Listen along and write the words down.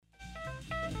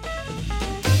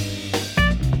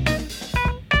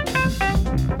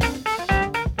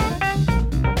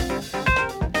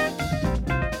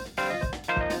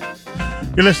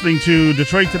You're listening to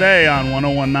Detroit Today on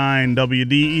 101.9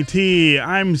 WDET.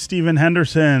 I'm Stephen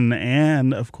Henderson,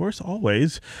 and of course,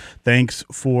 always, thanks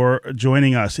for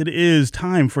joining us. It is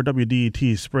time for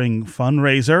WDET's spring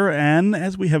fundraiser, and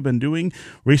as we have been doing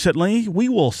recently, we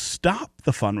will stop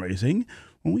the fundraising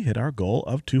when we hit our goal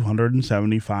of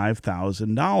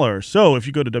 $275,000. So if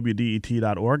you go to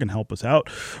WDET.org and help us out,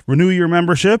 renew your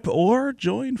membership, or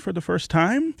join for the first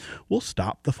time, we'll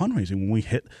stop the fundraising when we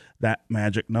hit that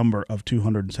magic number of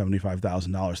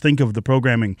 $275,000. Think of the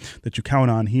programming that you count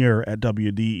on here at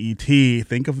WDET.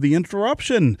 Think of the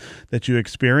interruption that you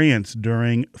experience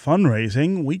during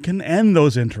fundraising. We can end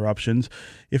those interruptions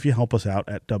if you help us out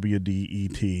at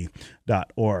WDET.org.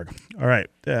 All right.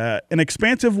 An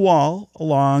expansive wall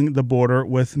along the border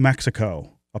with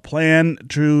Mexico. A plan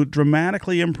to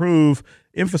dramatically improve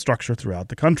infrastructure throughout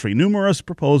the country. Numerous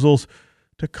proposals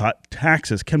to cut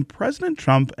taxes. Can President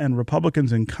Trump and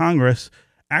Republicans in Congress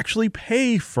actually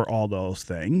pay for all those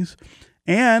things?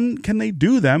 And can they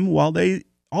do them while they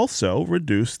also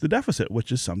reduce the deficit,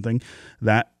 which is something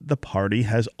that the party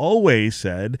has always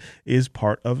said is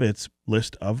part of its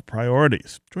list of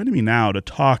priorities? Joining me now to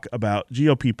talk about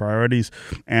GOP priorities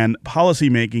and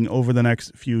policymaking over the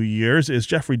next few years is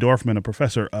Jeffrey Dorfman, a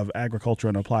professor of agriculture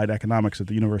and applied economics at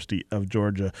the University of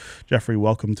Georgia. Jeffrey,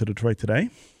 welcome to Detroit Today.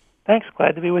 Thanks.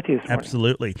 Glad to be with you this morning.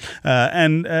 Absolutely.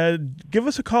 And give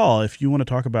us a call if you want to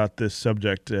talk about this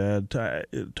subject.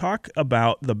 Talk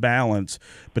about the balance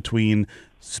between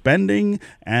spending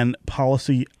and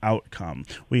policy outcome.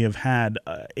 We have had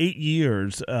 8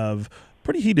 years of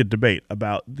pretty heated debate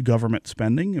about government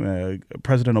spending.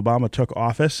 President Obama took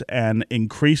office and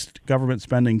increased government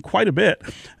spending quite a bit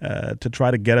to try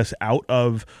to get us out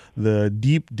of the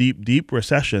deep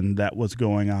recession that was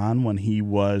going on when he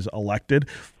was elected.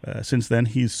 Since then,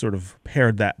 he's sort of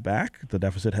pared that back. The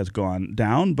deficit has gone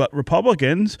down, but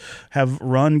Republicans have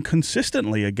run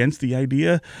consistently against the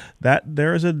idea that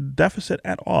there is a deficit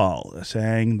at all,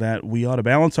 saying that we ought to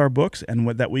balance our books and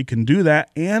that we can do that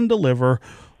and deliver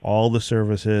all the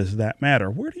services that matter.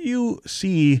 Where do you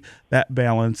see that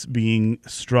balance being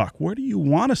struck? Where do you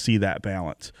want to see that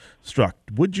balance struck?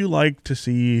 Would you like to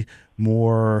see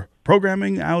more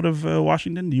programming out of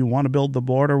Washington? Do you want to build the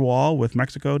border wall with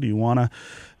Mexico? Do you want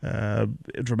to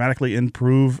dramatically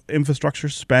improve infrastructure,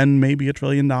 spend maybe $1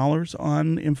 trillion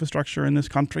on infrastructure in this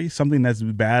country, something that's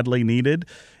badly needed?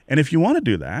 And if you want to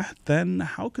do that, then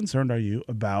how concerned are you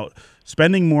about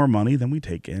spending more money than we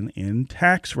take in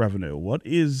tax revenue? What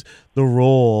is the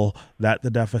role that the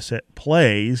deficit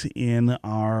plays in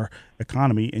our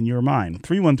economy in your mind?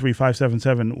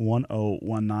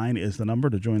 313-577-1019 is the number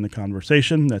to join the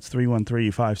conversation. That's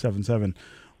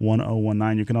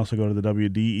 313-577-1019. You can also go to the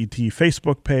WDET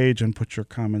Facebook page and put your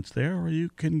comments there, or you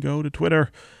can go to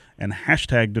Twitter and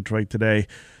hashtag Detroit Today,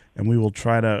 and we will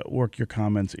try to work your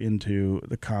comments into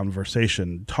the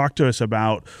conversation. Talk to us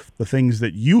about the things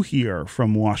that you hear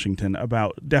from Washington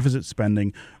about deficit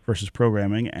spending versus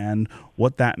programming, and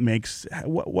what that makes,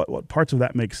 what parts of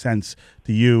that make sense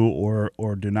to you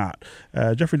or do not.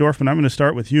 Jeffrey Dorfman, I'm going to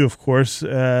start with you, of course.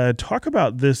 Talk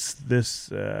about this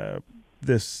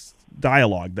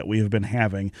dialogue that we have been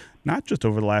having, not just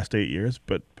over the last 8 years,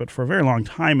 but for a very long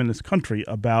time in this country,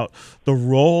 about the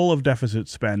role of deficit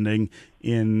spending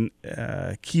in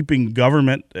keeping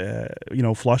government,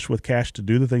 flush with cash to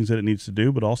do the things that it needs to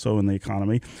do, but also in the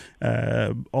economy.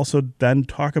 Also, then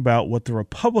talk about what the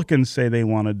Republicans say they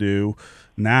want to do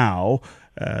now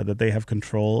that they have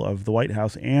control of the White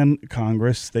House and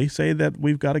Congress. They say that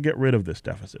we've got to get rid of this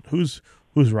deficit. Who's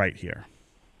right here?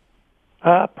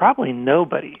 Probably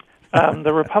nobody.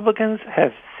 The Republicans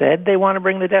have said they want to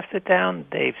bring the deficit down.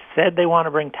 They've said they want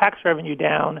to bring tax revenue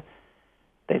down.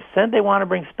 They've said they want to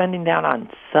bring spending down on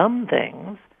some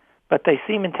things, but they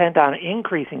seem intent on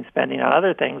increasing spending on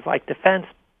other things like defense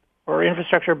or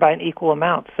infrastructure by an equal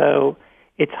amount. So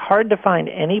it's hard to find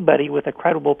anybody with a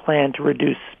credible plan to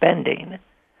reduce spending.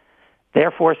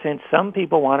 Therefore, since some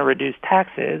people want to reduce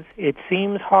taxes, it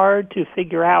seems hard to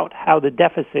figure out how the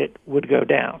deficit would go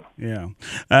down. Yeah.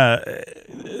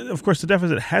 Of course, the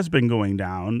deficit has been going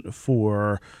down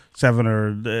for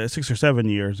 6 or 7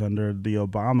 years under the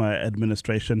Obama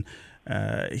administration.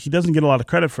 He doesn't get a lot of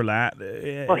credit for that.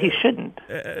 Well, he shouldn't.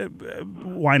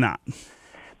 Why not?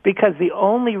 Because the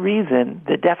only reason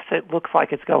the deficit looks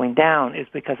like it's going down is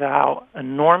because of how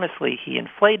enormously he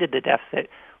inflated the deficit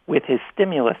with his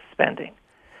stimulus spending.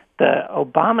 The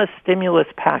Obama stimulus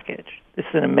package, this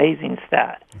is an amazing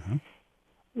stat,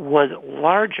 was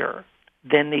larger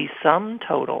than the sum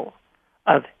total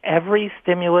of every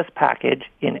stimulus package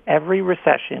in every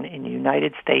recession in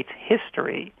United States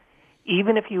history,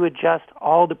 even if you adjust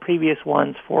all the previous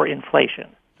ones for inflation.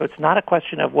 So it's not a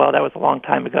question of, well, that was a long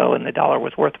time ago and the dollar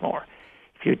was worth more.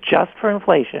 If you adjust for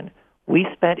inflation, we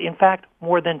spent, in fact,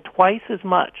 more than twice as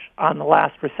much on the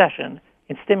last recession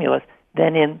in stimulus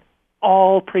than in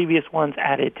all previous ones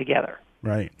added together.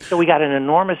 Right. So we got an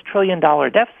enormous $1 trillion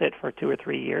deficit for 2 or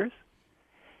 3 years.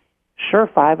 Sure,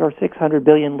 500 or 600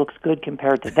 billion looks good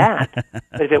compared to that,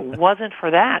 but if it wasn't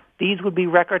for that, these would be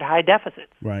record high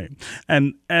deficits. Right.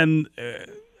 And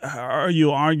are you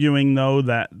arguing though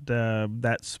that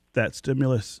that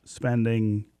stimulus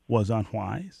spending was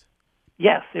unwise?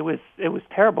 Yes, it was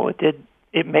terrible.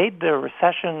 It made the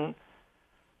recession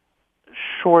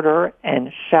shorter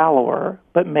and shallower,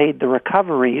 but made the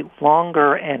recovery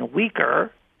longer and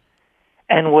weaker,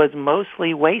 and was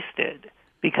mostly wasted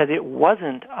because it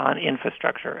wasn't on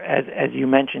infrastructure, as you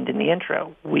mentioned in the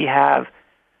intro. We have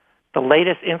the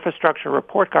latest infrastructure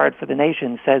report card for the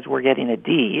nation says we're getting a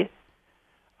D.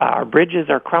 Our bridges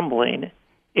are crumbling.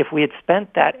 If we had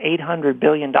spent that $800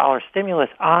 billion stimulus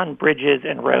on bridges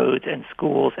and roads and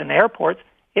schools and airports,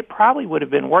 it probably would have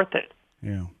been worth it.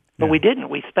 Yeah. But we didn't.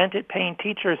 We spent it paying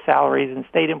teachers' salaries and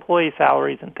state employee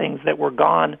salaries and things that were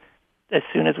gone as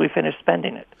soon as we finished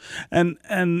spending it.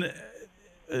 And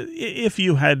if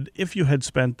you had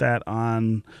spent that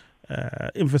on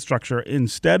infrastructure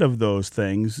instead of those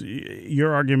things,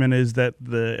 your argument is that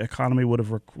the economy would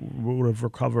have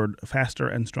recovered faster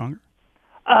and stronger?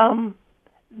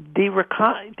 The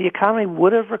economy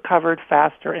would have recovered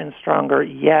faster and stronger,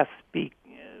 yes,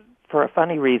 for a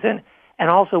funny reason, and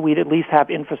also we'd at least have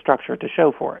infrastructure to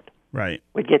show for it. Right.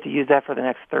 We'd get to use that for the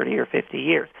next 30 or 50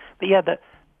 years. But yeah,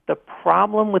 the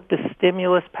problem with the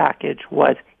stimulus package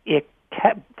was it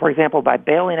kept, for example, by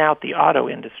bailing out the auto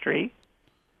industry,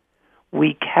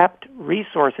 we kept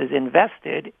resources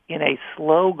invested in a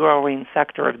slow-growing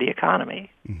sector of the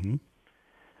economy. Mm-hmm.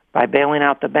 By bailing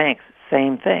out the banks,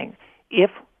 same thing.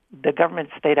 If the government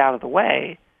stayed out of the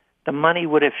way, the money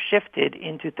would have shifted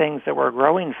into things that were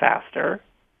growing faster,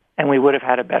 and we would have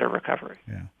had a better recovery.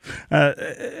 Yeah,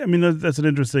 I mean that's an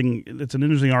interesting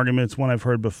argument. It's one I've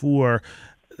heard before.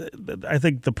 I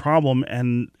think the problem,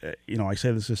 and I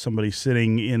say this as somebody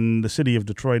sitting in the city of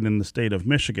Detroit in the state of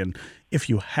Michigan, if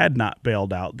you had not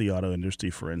bailed out the auto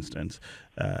industry, for instance,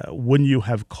 wouldn't you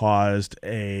have caused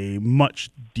a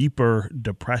much deeper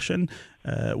depression?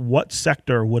 What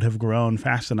sector would have grown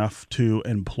fast enough to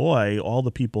employ all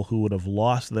the people who would have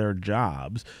lost their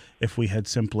jobs if we had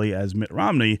simply, as Mitt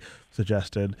Romney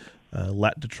suggested,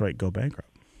 let Detroit go bankrupt?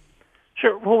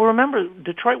 Sure. Well, remember,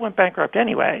 Detroit went bankrupt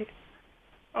anyway.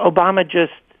 Obama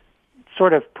just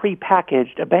sort of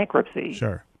prepackaged a bankruptcy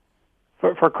Sure.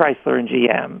 for Chrysler and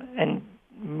GM, and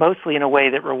mostly in a way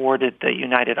that rewarded the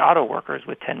United Auto Workers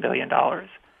with $10 billion.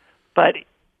 But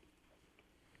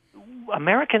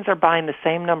Americans are buying the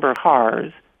same number of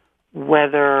cars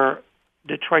whether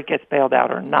Detroit gets bailed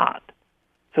out or not.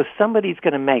 So somebody's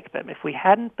going to make them. If we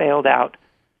hadn't bailed out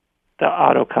the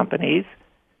auto companies,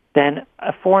 then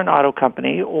a foreign auto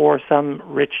company or some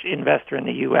rich investor in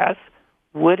the U.S.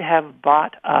 would have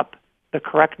bought up the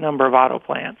correct number of auto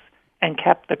plants and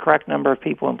kept the correct number of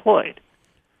people employed.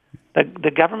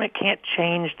 The government can't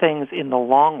change things in the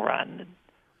long run.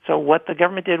 So what the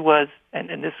government did was,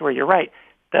 and this is where you're right,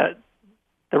 the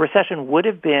recession would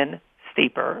have been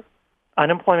steeper,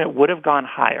 unemployment would have gone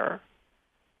higher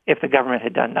if the government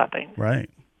had done nothing. Right.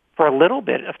 For a little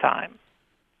bit of time,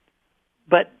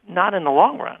 but not in the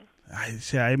long run.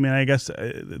 I guess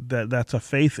that's a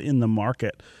faith in the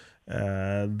market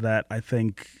that I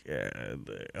think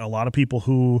a lot of people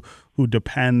who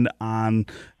depend on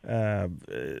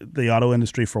the auto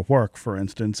industry for work, for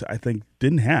instance, I think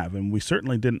didn't have, and we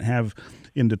certainly didn't have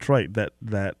in Detroit, that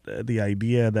the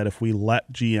idea that if we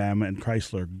let GM and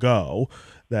Chrysler go,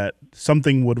 that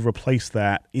something would replace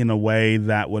that in a way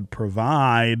that would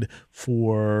provide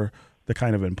for the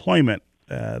kind of employment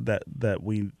that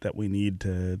we need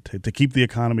to keep the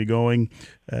economy going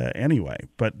anyway.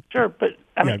 But sure, but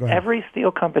I mean, every steel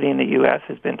company in the U.S.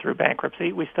 has been through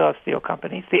bankruptcy. We still have steel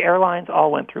companies. The airlines all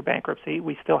went through bankruptcy.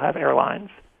 We still have airlines.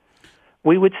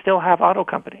 We would still have auto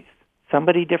companies.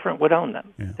 Somebody different would own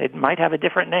them. Yeah. They might have a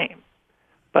different name,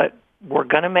 but we're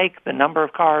going to make the number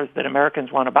of cars that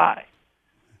Americans want to buy.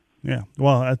 Yeah,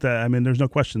 well, there's no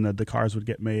question that the cars would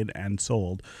get made and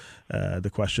sold.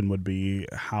 The question would be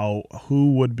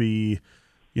who would be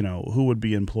who would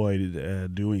be employed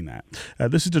doing that.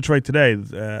 This is Detroit Today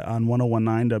on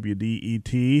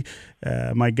 101.9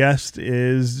 WDET. My guest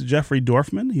is Jeffrey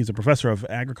Dorfman. He's a professor of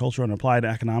agriculture and applied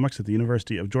economics at the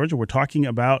University of Georgia. We're talking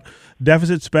about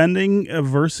deficit spending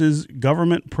versus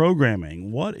government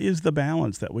programming. What is the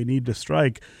balance that we need to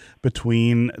strike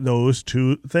between those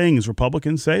two things?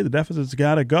 Republicans say the deficit's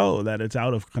got to go, that it's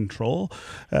out of control,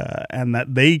 and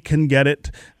that they can get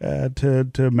it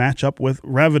to match up with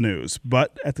revenues.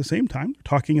 But at the same time,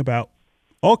 talking about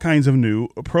all kinds of new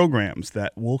programs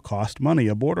that will cost money.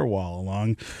 A border wall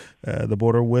along the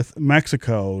border with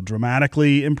Mexico,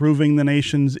 dramatically improving the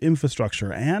nation's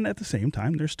infrastructure. And at the same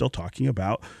time, they're still talking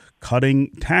about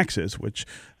cutting taxes, which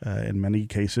in many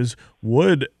cases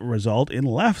would result in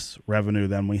less revenue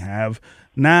than we have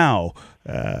now.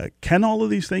 Can all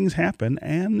of these things happen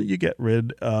and you get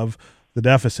rid of the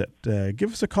deficit?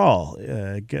 Give us a call.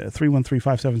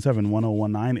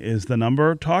 313-577-1019 is the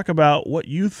number. Talk about what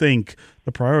you think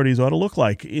the priorities ought to look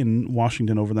like in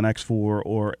Washington over the next 4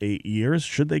 or 8 years.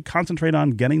 Should they concentrate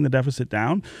on getting the deficit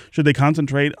down? Should they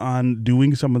concentrate on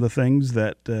doing some of the things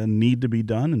that need to be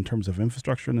done in terms of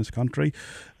infrastructure in this country?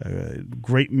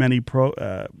 Great many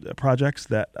projects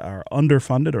that are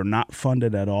underfunded or not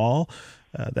funded at all.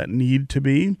 That need to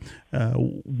be.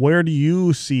 Where do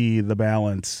you see the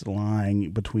balance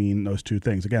lying between those two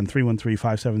things? Again,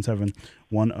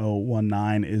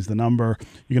 313-577-1019 is the number.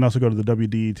 You can also go to the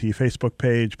WDET Facebook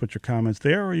page, put your comments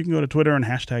there, or you can go to Twitter and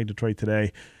hashtag Detroit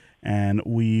Today, and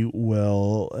we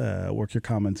will work your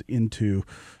comments into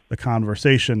the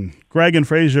conversation. Greg and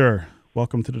Fraser,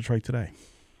 welcome to Detroit Today.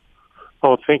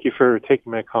 Oh, thank you for taking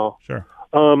my call. Sure.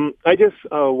 I just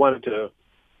wanted to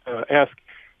ask,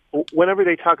 whenever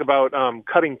they talk about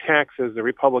cutting taxes, the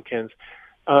Republicans,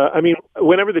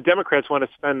 whenever the Democrats want to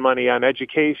spend money on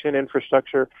education,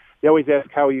 infrastructure, they always ask,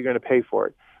 how are you going to pay for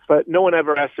it? But no one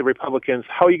ever asks the Republicans,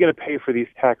 how are you going to pay for these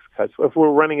tax cuts? If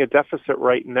we're running a deficit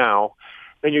right now,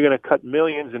 then you're going to cut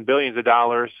millions and billions of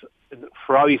dollars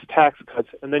for all these tax cuts,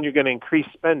 and then you're going to increase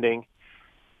spending.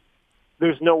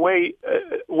 There's no way,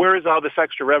 where is all this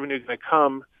extra revenue going to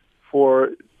come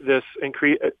for this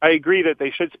increase? I agree that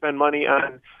they should spend money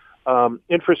on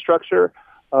infrastructure,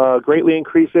 greatly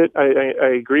increase it. I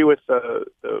agree with the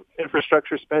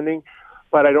infrastructure spending,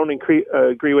 but I don't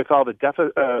agree with all the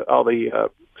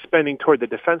spending toward the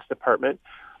Defense Department.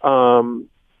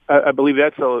 I believe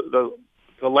that's the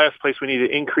last place we need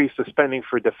to increase the spending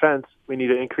for defense. We need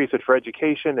to increase it for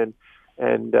education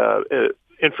and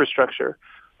infrastructure.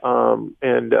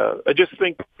 I just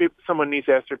think someone needs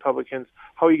to ask the Republicans,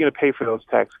 how are you going to pay for those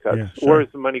tax cuts? Yeah, sure. Where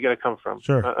is the money going to come from?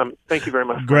 Sure. Thank you very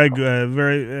much. Greg,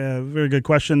 very good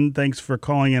question. Thanks for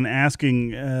calling and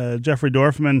asking. Jeffrey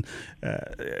Dorfman,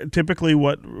 typically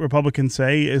what Republicans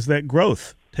say is that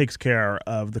growth takes care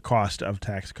of the cost of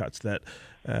tax cuts, that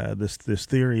this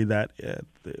theory that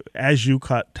as you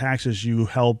cut taxes, you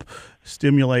help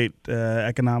stimulate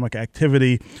economic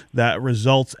activity that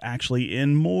results actually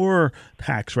in more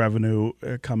tax revenue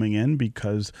coming in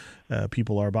because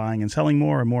people are buying and selling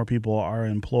more and more people are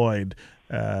employed.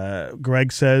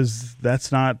 Greg says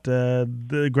that's not.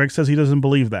 Greg says he doesn't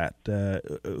believe that.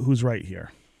 Who's right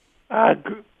here?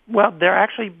 Well, they're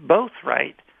actually both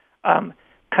right.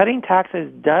 Cutting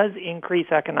taxes does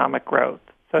increase economic growth.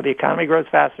 So the economy grows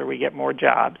faster, we get more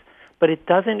jobs, but it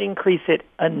doesn't increase it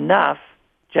enough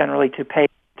generally to pay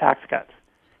tax cuts.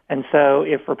 And so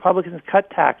if Republicans cut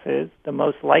taxes, the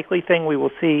most likely thing we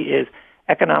will see is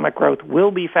economic growth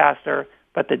will be faster,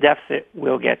 but the deficit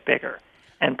will get bigger.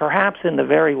 And perhaps in the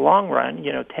very long run,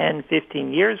 10,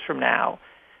 15 years from now,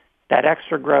 that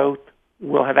extra growth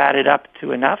will have added up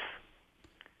to enough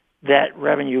that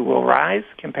revenue will rise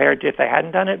compared to if they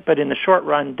hadn't done it. But in the short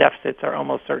run, deficits are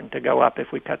almost certain to go up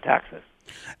if we cut taxes.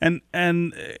 And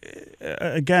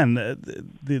again,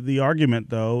 the argument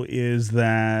though is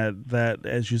that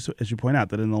as you point out,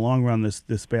 that in the long run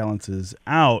this balances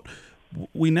out.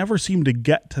 We never seem to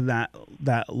get to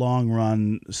that long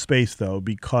run space though,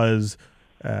 because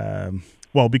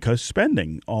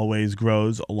spending always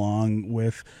grows along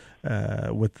with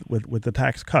the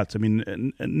tax cuts. I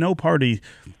mean, no party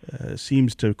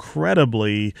seems to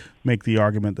credibly make the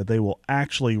argument that they will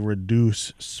actually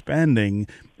reduce spending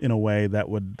in a way that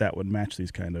would match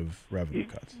these kind of revenue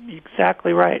cuts.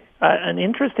 Exactly right. An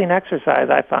interesting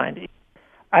exercise I find.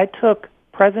 I took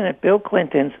President Bill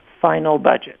Clinton's final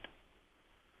budget,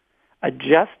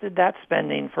 adjusted that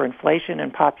spending for inflation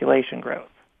and population growth.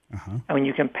 Uh-huh. And when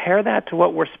you compare that to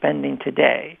what we're spending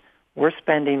today, we're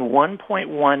spending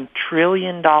 $1.1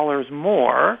 trillion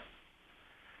more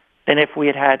than if we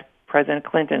had President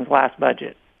Clinton's last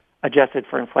budget adjusted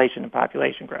for inflation and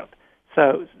population growth.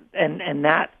 So, and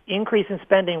that increase in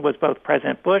spending was both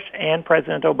President Bush and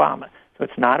President Obama. So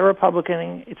it's not a Republican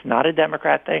thing. It's not a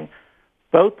Democrat thing.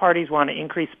 Both parties want to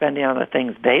increase spending on the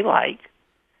things they like.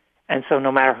 And so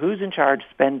no matter who's in charge,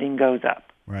 spending goes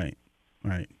up. Right.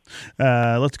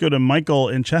 Let's go to Michael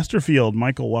in Chesterfield.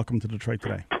 Michael, welcome to Detroit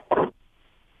Today.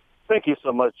 Thank you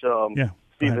so much,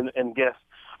 Stephen and guests.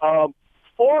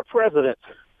 4 presidents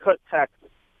cut taxes.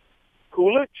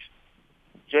 Coolidge,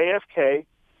 JFK,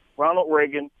 Ronald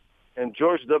Reagan, and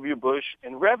George W. Bush,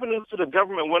 and revenues to the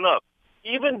government went up.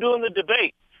 Even during the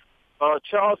debate,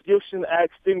 Charles Gibson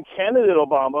asked then candidate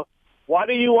Obama, why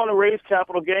do you want to raise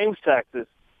capital gains taxes?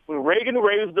 When Reagan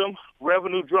raised them,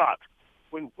 revenue dropped.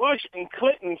 When Bush and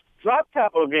Clinton dropped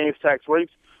capital gains tax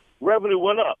rates, revenue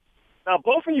went up. Now,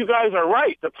 both of you guys are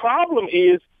right. The problem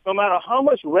is no matter how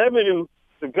much revenue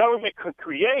the government could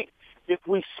create, if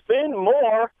we spend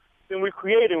more than we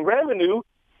create in revenue,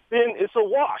 then it's a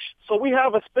wash. So we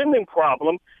have a spending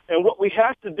problem, and what we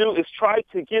have to do is try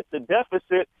to get the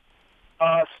deficit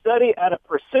study at a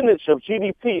percentage of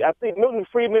GDP. I think Milton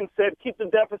Friedman said keep the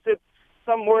deficit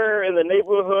somewhere in the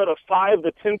neighborhood of 5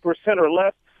 to 10% or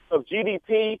less of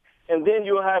GDP, and then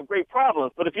you'll have great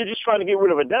problems. But if you're just trying to get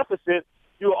rid of a deficit,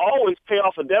 you'll always pay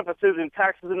off a deficit in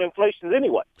taxes and inflation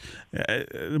anyway.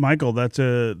 Michael, that's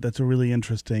a really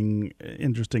interesting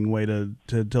way to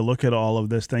look at all of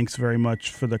this. Thanks very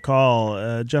much for the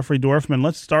call. Jeffrey Dorfman,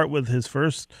 let's start with his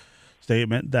first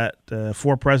statement that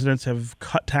 4 presidents have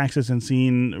cut taxes and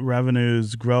seen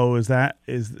revenues grow. Is that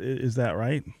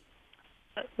right?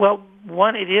 Well,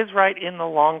 1, it is right in the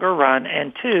longer run,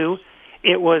 and 2,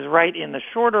 it was right in the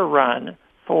shorter run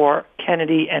for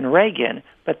Kennedy and Reagan,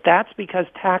 but that's because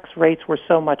tax rates were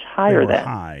so much higher then.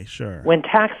 High, sure. When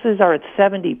taxes are at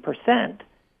 70%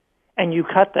 and you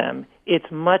cut them, it's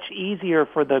much easier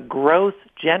for the growth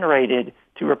generated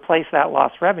to replace that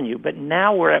lost revenue. But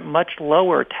now we're at much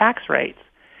lower tax rates,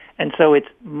 and so it's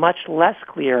much less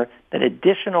clear that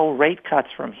additional rate cuts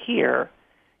from here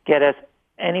get us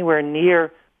anywhere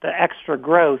near the extra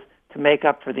growth to make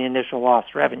up for the initial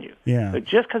lost revenue. Yeah. So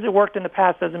just because it worked in the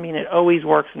past doesn't mean it always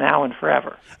works now and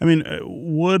forever. I mean,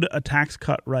 would a tax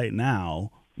cut right now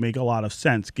make a lot of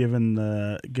sense given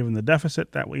the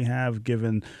deficit that we have,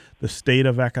 given the state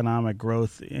of economic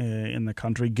growth in the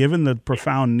country, given the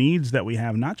profound needs that we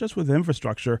have, not just with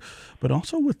infrastructure, but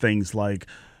also with things like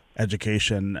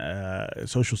education,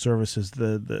 social services,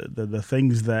 the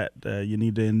things that you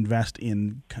need to invest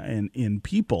in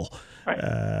people.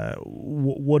 Right.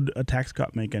 Would a tax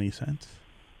cut make any sense?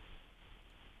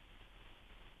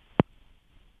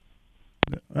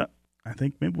 I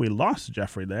think maybe we lost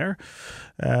Jeffrey there.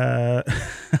 All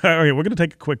right, we're going to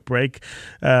take a quick break.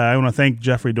 I want to thank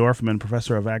Jeffrey Dorfman,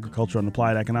 Professor of Agriculture and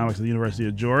Applied Economics at the University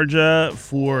of Georgia,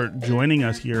 for joining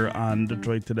us here on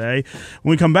Detroit Today. When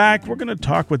we come back, we're going to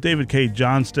talk with David Cay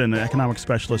Johnston, an economic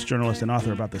specialist, journalist, and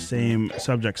author about the same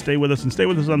subject. Stay with us, and stay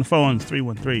with us on the phones.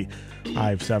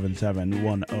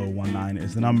 313-577-1019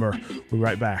 is the number. We'll be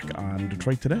right back on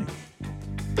Detroit Today.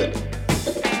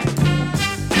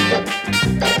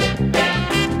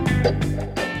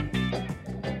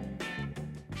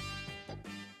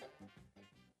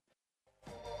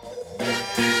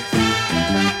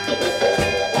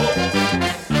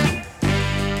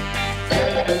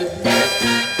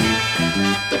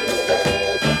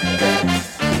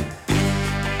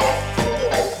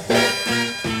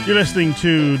 You're listening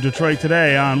to Detroit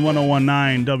Today on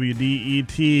 101.9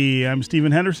 WDET. I'm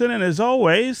Stephen Henderson, and as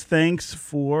always, thanks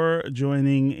for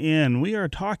joining in. We are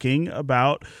talking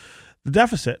about the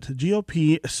deficit,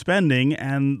 GOP spending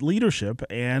and leadership,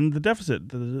 and the deficit.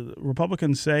 The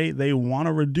Republicans say they want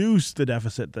to reduce the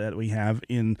deficit that we have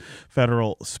in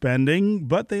federal spending,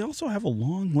 but they also have a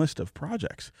long list of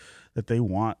projects that they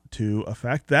want to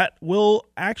affect that will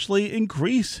actually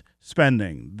increase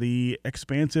spending. The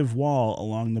expansive wall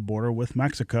along the border with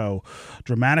Mexico,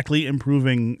 dramatically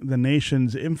improving the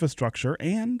nation's infrastructure,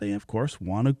 and they, of course,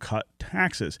 want to cut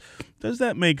taxes. Does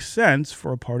that make sense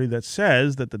for a party that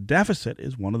says that the deficit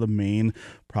is one of the main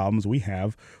problems we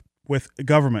have with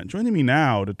government? Joining me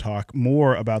now to talk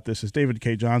more about this is David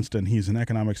Cay Johnston. He's an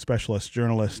economic specialist,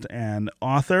 journalist, and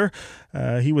author.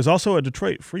 He was also a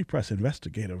Detroit Free Press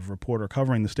investigative reporter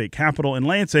covering the state capitol in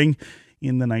Lansing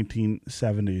in the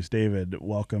 1970s. David,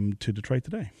 welcome to Detroit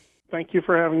Today. Thank you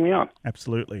for having me on.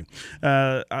 Absolutely.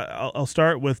 I'll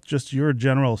start with just your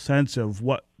general sense of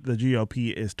what the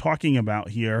GOP is talking about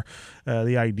here,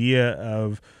 the idea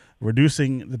of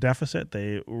reducing the deficit.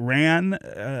 They ran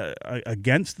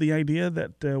against the idea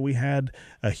that we had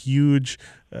a huge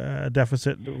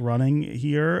deficit running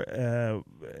here.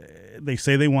 They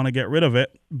say they want to get rid of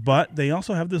it, but they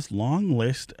also have this long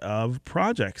list of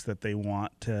projects that they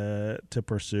want to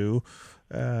pursue.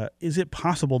 Is it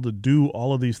possible to do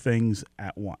all of these things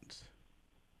at once?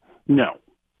 No.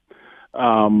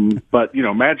 But,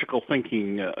 magical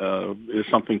thinking is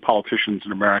something politicians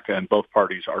in America and both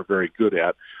parties are very good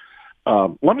at.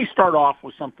 Let me start off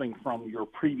with something from your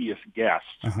previous guest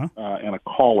and a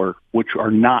caller, which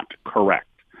are not correct.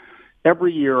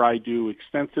 Every year I do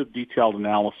extensive detailed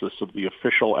analysis of the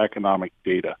official economic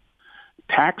data.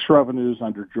 Tax revenues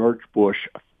under George Bush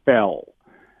fell.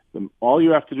 All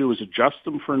you have to do is adjust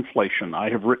them for inflation. I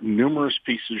have written numerous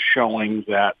pieces showing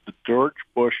that the George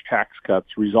Bush tax cuts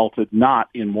resulted not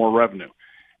in more revenue.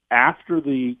 After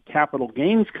the capital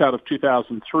gains cut of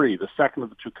 2003, the second of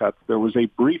the two cuts, there was a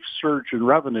brief surge in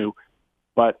revenue,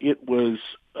 but it was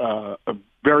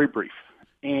very brief.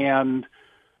 And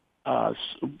government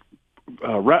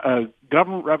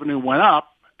revenue went up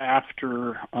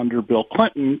after, under Bill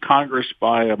Clinton, Congress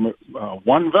by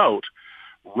one vote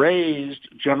raised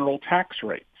general tax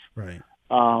rates. Right.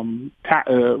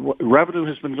 Revenue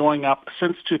has been going up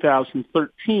since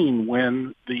 2013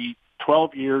 when the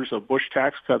 12 years of Bush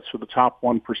tax cuts for the top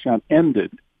 1%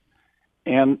 ended.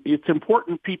 And it's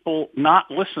important people not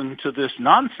listen to this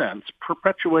nonsense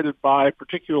perpetuated by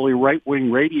particularly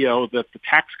right-wing radio that the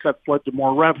tax cuts led to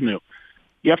more revenue.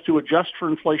 You have to adjust for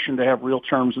inflation to have real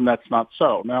terms, and that's not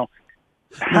so. Now,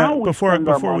 before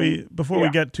we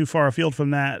get too far afield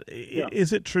from that,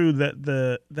 is it true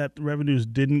that that revenues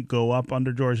didn't go up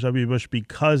under George W. Bush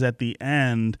because at the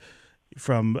end,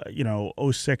 from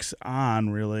 06 on,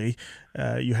 really,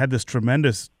 you had this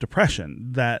tremendous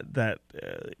depression that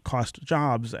cost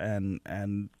jobs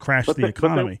and crashed the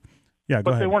economy?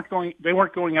 Go ahead. They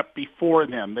weren't going up before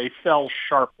then. They fell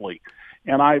sharply.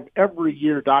 And I've every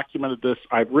year documented this.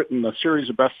 I've written a series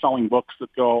of best-selling books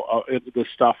that go into this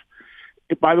stuff.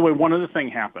 By the way, one other thing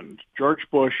happened. George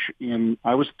Bush,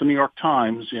 I was at the New York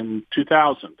Times in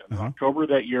 2000. In October of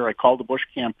that year, I called the Bush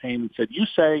campaign and said, you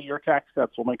say your tax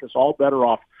cuts will make us all better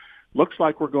off. Looks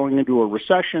like we're going into a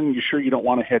recession. You sure you don't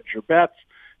want to hedge your bets?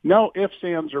 No ifs,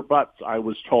 ands, or buts, I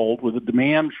was told, with a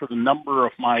demand for the number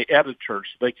of my editors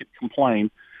so they could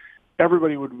complain.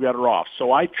 Everybody would be better off.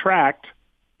 So I tracked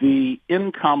the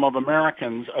income of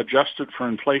Americans adjusted for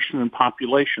inflation and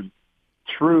population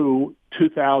through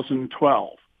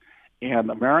 2012. And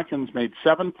Americans made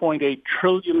 $7.8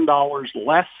 trillion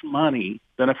less money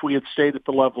than if we had stayed at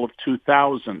the level of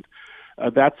 2000.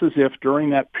 That's as if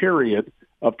during that period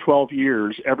of 12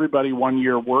 years, everybody 1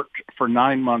 year worked for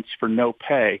 9 months for no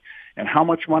pay. And how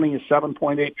much money is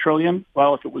 $7.8 trillion?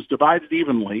 Well, if it was divided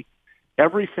evenly,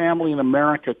 every family in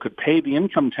America could pay the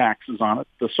income taxes on it.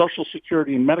 The Social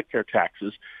Security and Medicare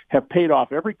taxes have paid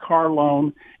off every car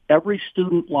loan, every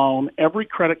student loan, every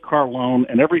credit card loan,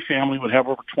 and every family would have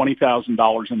over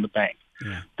 $20,000 in the bank.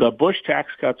 Yeah. The Bush tax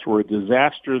cuts were a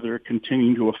disaster. They're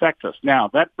continuing to affect us. Now,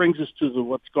 that brings us to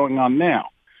what's going on now.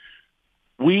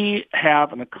 We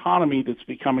have an economy that's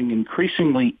becoming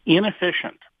increasingly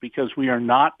inefficient because we are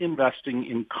not investing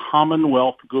in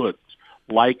Commonwealth goods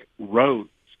like roads,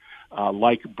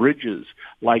 like bridges,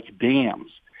 like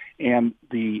dams. And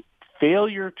the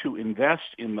failure to invest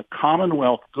in the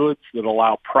Commonwealth goods that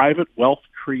allow private wealth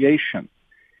creation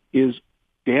is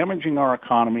damaging our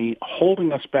economy,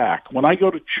 holding us back. When I go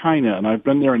to China, and I've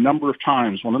been there a number of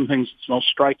times, one of the things that's most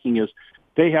striking is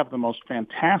they have the most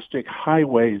fantastic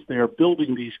highways. They are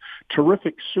building these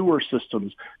terrific sewer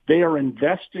systems. They are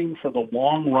investing for the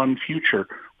long-run future,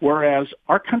 whereas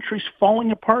our country's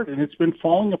falling apart, and it's been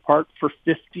falling apart for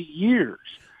 50 years.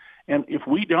 And if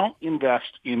we don't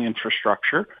invest in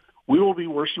infrastructure, we will be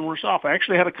worse and worse off. I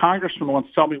actually had a congressman once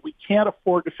tell me we can't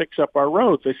afford to fix up our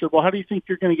roads. I said, well, how do you think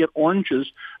you're going to get oranges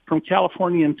from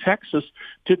California and Texas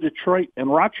to Detroit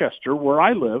and Rochester, where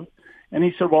I live? And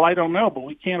he said, well, I don't know, but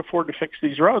we can't afford to fix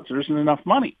these roads. There isn't enough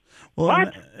money. Well,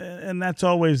 and that's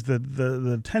always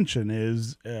the tension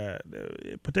is,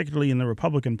 particularly in the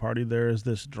Republican Party, there is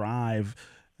this drive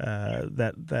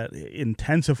that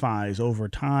intensifies over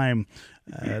time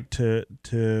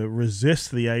to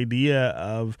resist the idea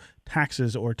of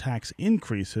taxes or tax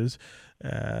increases.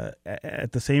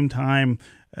 At the same time,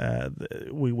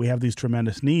 we have these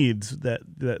tremendous needs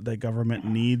that government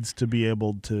needs to be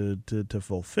able to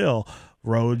fulfill.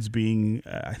 Roads being,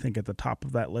 I think, at the top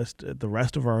of that list. The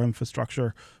rest of our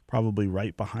infrastructure probably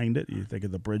right behind it. You think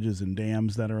of the bridges and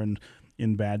dams that are in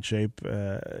in bad shape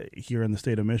here in the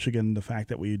state of Michigan. The fact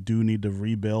that we do need to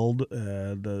rebuild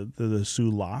the Sioux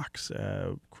locks,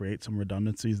 create some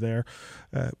redundancies there.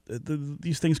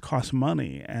 These things cost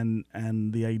money,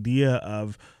 and the idea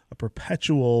of a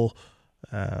perpetual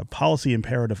policy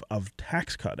imperative of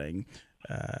tax cutting,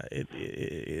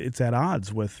 it's at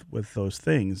odds with those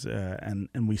things, and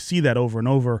we see that over and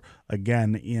over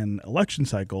again in election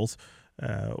cycles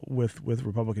with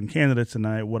Republican candidates.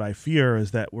 And what I fear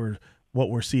is that what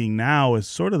we're seeing now is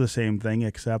sort of the same thing,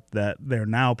 except that they're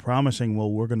now promising,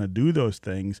 well, we're going to do those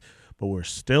things, but we're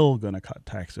still going to cut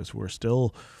taxes. We're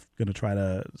still going to try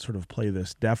to sort of play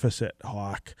this deficit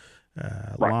hawk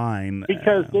line.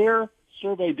 Because their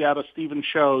survey data, Stephen,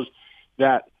 shows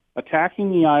that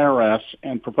attacking the IRS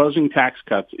and proposing tax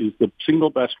cuts is the single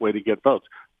best way to get votes.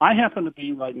 I happen to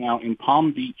be right now in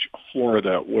Palm Beach,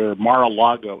 Florida, where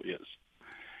Mar-a-Lago is.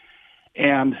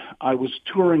 And I was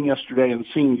touring yesterday and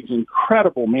seeing these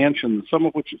incredible mansions, some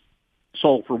of which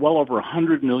sold for well over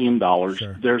 $100 million.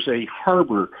 Sure. There's a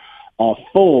harbor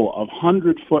full of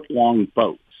 100-foot-long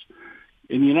boats.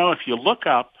 And, if you look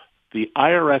up the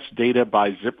IRS data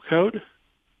by zip code,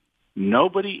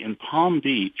 nobody in Palm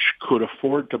Beach could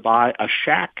afford to buy a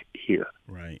shack here.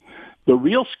 Right. The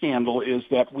real scandal is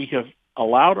that we have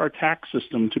allowed our tax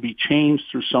system to be changed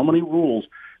through so many rules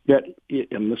that,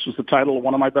 and this was the title of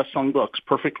one of my best-selling books,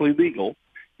 Perfectly Legal,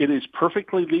 it is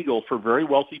perfectly legal for very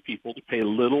wealthy people to pay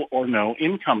little or no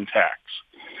income tax.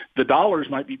 The dollars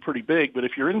might be pretty big, but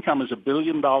if your income is $1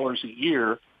 billion a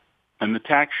year and the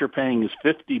tax you're paying is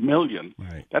 $50 million,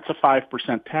 right, that's a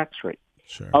 5% tax rate.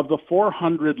 Sure. Of the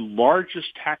 400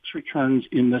 largest tax returns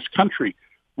in this country,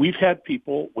 we've had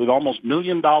people with almost $1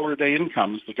 million a day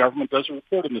incomes. The government does a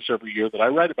report on this every year that I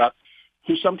write about,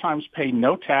 who sometimes pay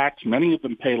no tax. Many of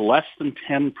them pay less than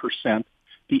 10%.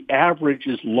 The average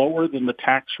is lower than the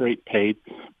tax rate paid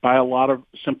by a lot of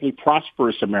simply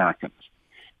prosperous Americans.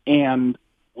 And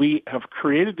we have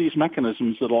created these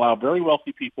mechanisms that allow very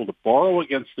wealthy people to borrow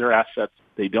against their assets.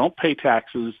 They don't pay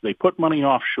taxes. They put money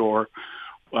offshore.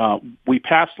 We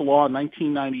passed a law in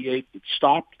 1998 that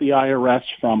stopped the IRS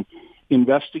from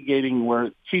investigating where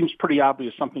it seems pretty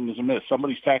obvious something is amiss.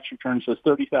 Somebody's tax return says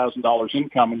 $30,000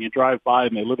 income, and you drive by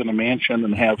and they live in a mansion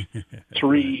and have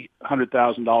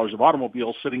 $300,000 of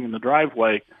automobiles sitting in the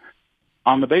driveway.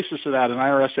 On the basis of that, an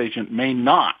IRS agent may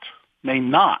not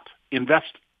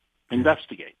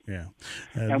investigate. Yeah.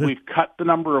 And we've cut the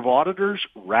number of auditors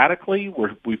radically.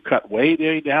 We've cut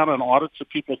way down on audits of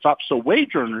people's top. So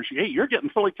wage earners, hey, you're getting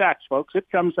fully taxed, folks. It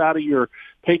comes out of your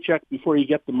paycheck before you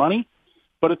get the money.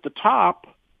 But at the top,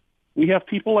 we have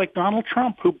people like Donald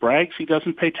Trump who brags he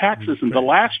doesn't pay taxes. And the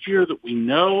last year that we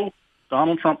know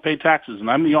Donald Trump paid taxes, and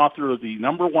I'm the author of the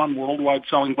 #1 worldwide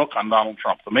selling book on Donald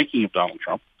Trump, The Making of Donald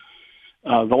Trump.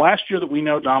 The last year that we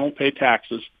know Donald paid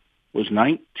taxes was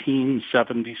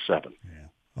 1977. Yeah,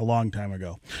 a long time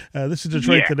ago. This is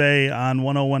Detroit Today on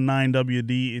 1019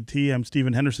 WDET. I'm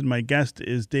Stephen Henderson. My guest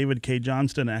is David Cay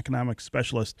Johnston, economics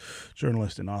specialist,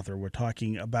 journalist, and author. We're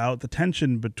talking about the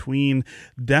tension between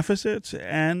deficits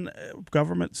and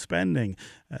government spending.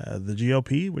 The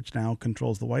GOP, which now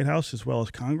controls the White House as well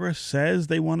as Congress, says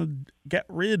they want to get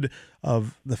rid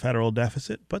of the federal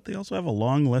deficit, but they also have a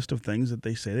long list of things that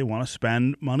they say they want to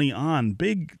spend money on.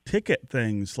 Big ticket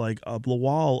things like a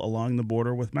wall along the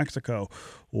border with Mexico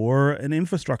or an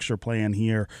infrastructure plan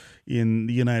here in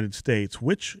the United States.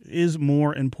 Which is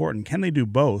more important? Can they do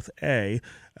both? Or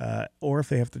if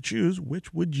they have to choose,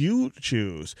 which would you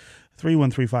choose?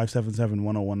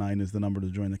 313-577-1019 is the number to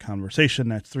join the conversation.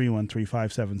 That's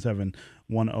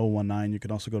 313-577-1019. You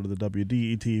can also go to the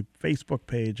WDET Facebook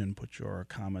page and put your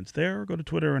comments there, or go to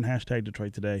Twitter and hashtag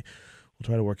Detroit Today. We'll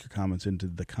try to work your comments into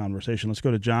the conversation. Let's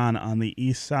go to John on the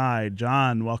east side.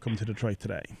 John, welcome to Detroit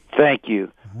Today. Thank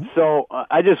you. So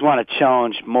I just want to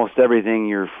challenge most everything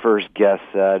your first guest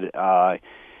said. I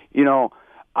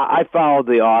followed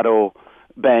the auto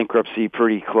bankruptcy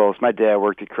pretty close. My dad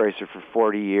worked at Chrysler for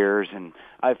 40 years, and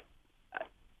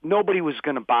nobody was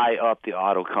going to buy up the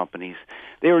auto companies.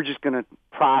 They were just going to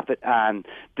profit on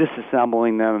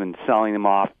disassembling them and selling them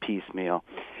off piecemeal.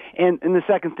 And the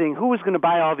second thing, who was going to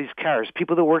buy all these cars?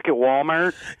 People that work at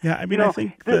Walmart? Yeah, I mean, I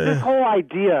think this whole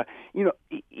idea, the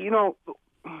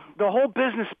whole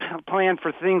business plan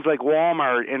for things like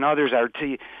Walmart and others are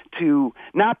to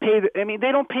not pay.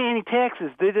 They don't pay any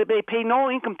taxes. They pay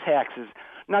no income taxes.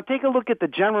 Now take a look at the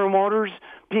General Motors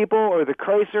people or the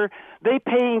Chrysler. They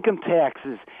pay income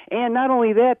taxes, and not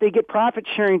only that, they get profit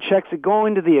sharing checks that go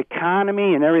into the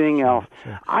economy and everything else.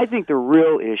 Sure. I think the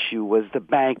real issue was the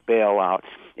bank bailout.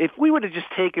 If we would have just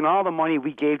taken all the money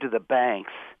we gave to the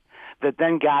banks that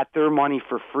then got their money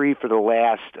for free for the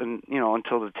last, and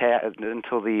until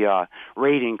the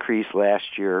rate increase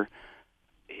last year.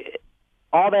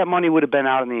 All that money would have been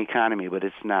out in the economy, but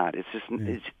it's not. It's just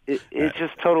it's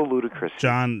just total ludicrous.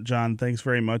 John, thanks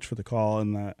very much for the call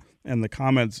and the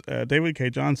comments. David Cay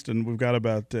Johnston, we've got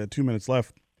about 2 minutes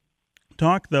left.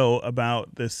 Talk though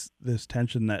about this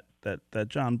tension that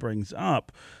John brings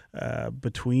up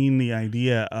between the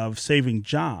idea of saving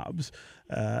jobs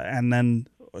and then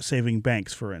saving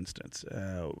banks, for instance.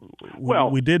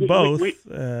 We did both,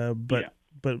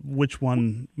 but which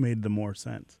one made the more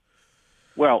sense?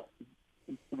 Well,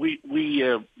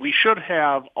 we should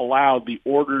have allowed the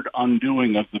ordered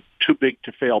undoing of the too big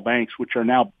to fail banks, which are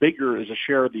now bigger as a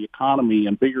share of the economy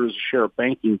and bigger as a share of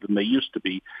banking than they used to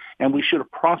be. And we should have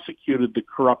prosecuted the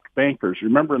corrupt bankers.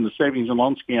 Remember, in the savings and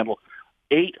loan scandal,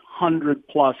 800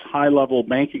 plus high-level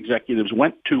bank executives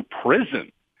went to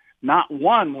prison. Not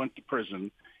one went to prison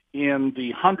in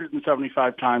the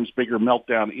 175 times bigger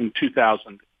meltdown in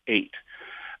 2008.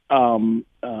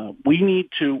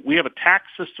 We have a tax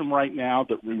system right now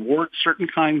that rewards certain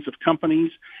kinds of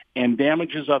companies and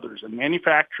damages others. And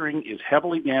manufacturing is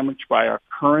heavily damaged by our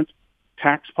current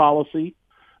tax policy.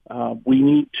 We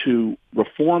need to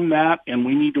reform that, and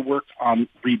we need to work on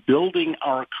rebuilding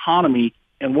our economy.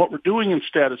 And what we're doing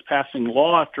instead is passing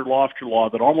law after law after law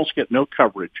that almost get no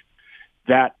coverage,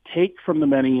 that take from the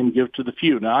many and give to the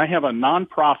few. Now, I have a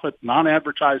nonprofit,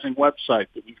 non-advertising website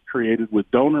that we've created with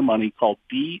donor money called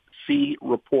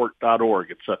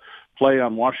dcreport.org. It's a play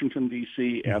on Washington,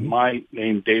 D.C., and my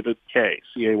name, David Cay,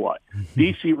 C-A-Y,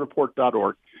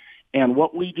 dcreport.org. And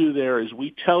what we do there is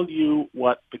we tell you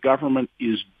what the government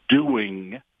is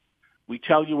doing. We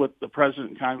tell you what the president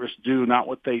and Congress do, not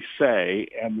what they say,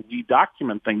 and we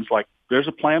document things like there's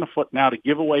a plan afoot now to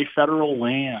give away federal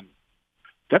land.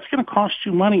 That's going to cost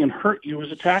you money and hurt you as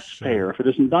a taxpayer if it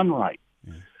isn't done right.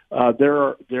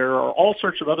 There are all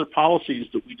sorts of other policies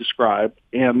that we describe,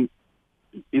 and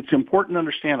it's important to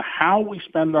understand how we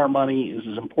spend our money is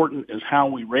as important as how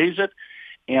we raise it.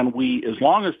 And as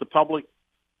long as the public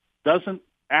doesn't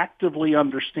actively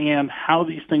understand how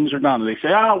these things are done, they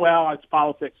say, it's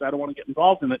politics, I don't want to get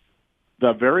involved in it.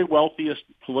 The very wealthiest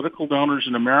political donors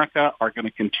in America are going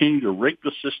to continue to rig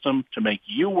the system to make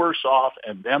you worse off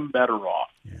and them better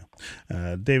off.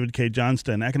 David Cay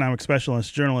Johnston, economic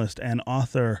specialist, journalist, and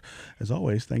author. As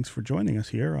always, thanks for joining us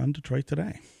here on Detroit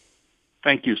Today.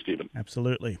 Thank you, Stephen.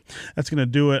 Absolutely. That's going to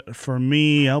do it for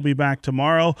me. I'll be back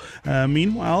tomorrow.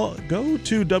 Meanwhile, go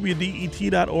to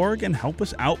WDET.org and help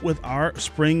us out with our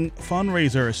spring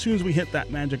fundraiser. As soon as we hit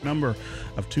that magic number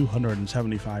of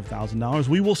 $275,000,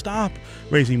 we will stop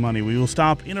raising money. We will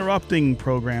stop interrupting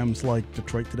programs like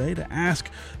Detroit Today to ask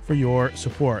for your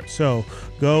support. So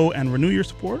go and renew your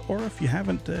support, or if you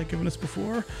haven't given us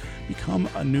before, become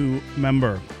a new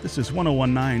member. This is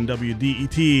 1019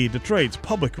 WDET, Detroit's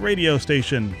public radio station.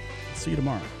 See you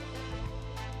tomorrow.